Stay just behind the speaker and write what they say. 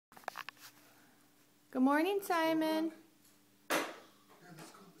Good morning, Simon.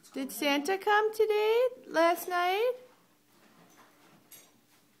 Did Santa come today, last night?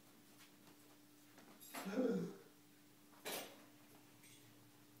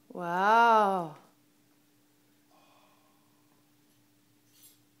 Wow.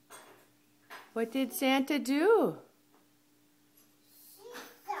 What did Santa do?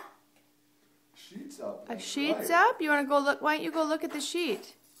 Sheets up. A sheet's up? You want to go look? Why don't you go look at the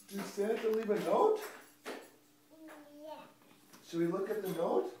sheet? Did Santa leave a note? Yeah. Should we look at the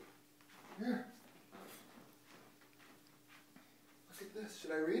note? Here. Look at this.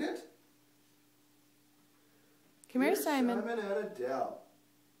 Should I read it? Come here, Simon. Simon and Adele.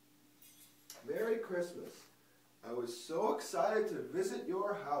 Merry Christmas. I was so excited to visit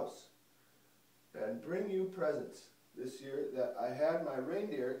your house and bring you presents this year that I had my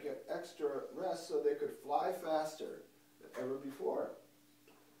reindeer get extra rest so they could fly faster than ever before.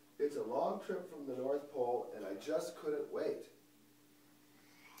 It's a long trip from the North Pole and I just couldn't wait.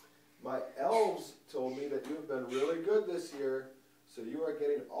 My elves told me that you've been really good this year, so you are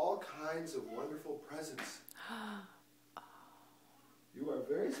getting all kinds of wonderful presents. You are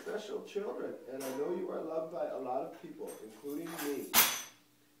very special children, and I know you are loved by a lot of people, including me.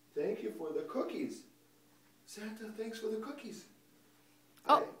 Thank you for the cookies. Santa, thanks for the cookies.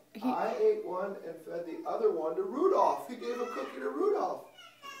 Oh, I ate one and fed the other one to Rudolph. He gave a cookie to Rudolph.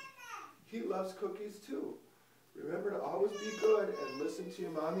 He loves cookies too. Remember to always be good and listen to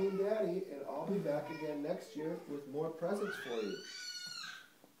your mommy and daddy, and I'll be back again next year with more presents for you. Do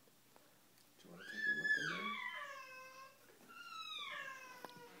you want to take a look in there?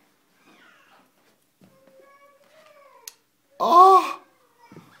 Oh!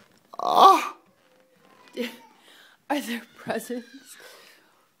 Oh! Are there presents?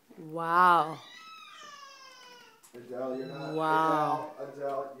 Wow. Adele, you're not. Wow.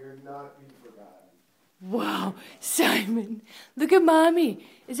 Adele, you're not being forgotten. Wow, Simon, look at Mommy.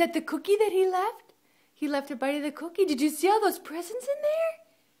 Is that the cookie that he left? He left a bite of the cookie. Did you see all those presents in there?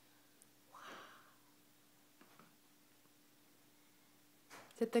 Wow.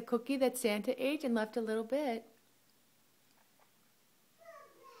 Is that the cookie that Santa ate and left a little bit?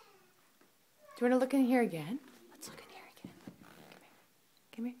 Do you want to look in here again? Let's look in here again.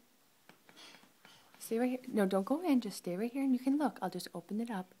 Come here. Stay right here. No, don't go in. Just stay right here and you can look. I'll just open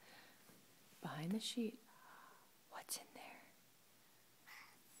it up. Behind the sheet. What's in there?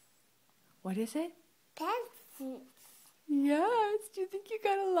 What is it? Pencils. Yes. Do you think you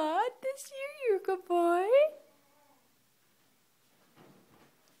got a lot this year? You're a good boy.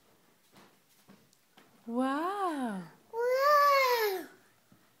 Wow. Wow.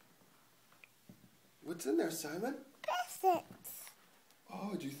 What's in there, Simon? Presents.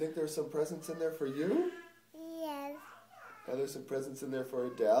 Oh, do you think there's some presents in there for you? Yes. Are there some presents in there for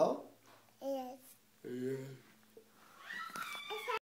Adele? Yes.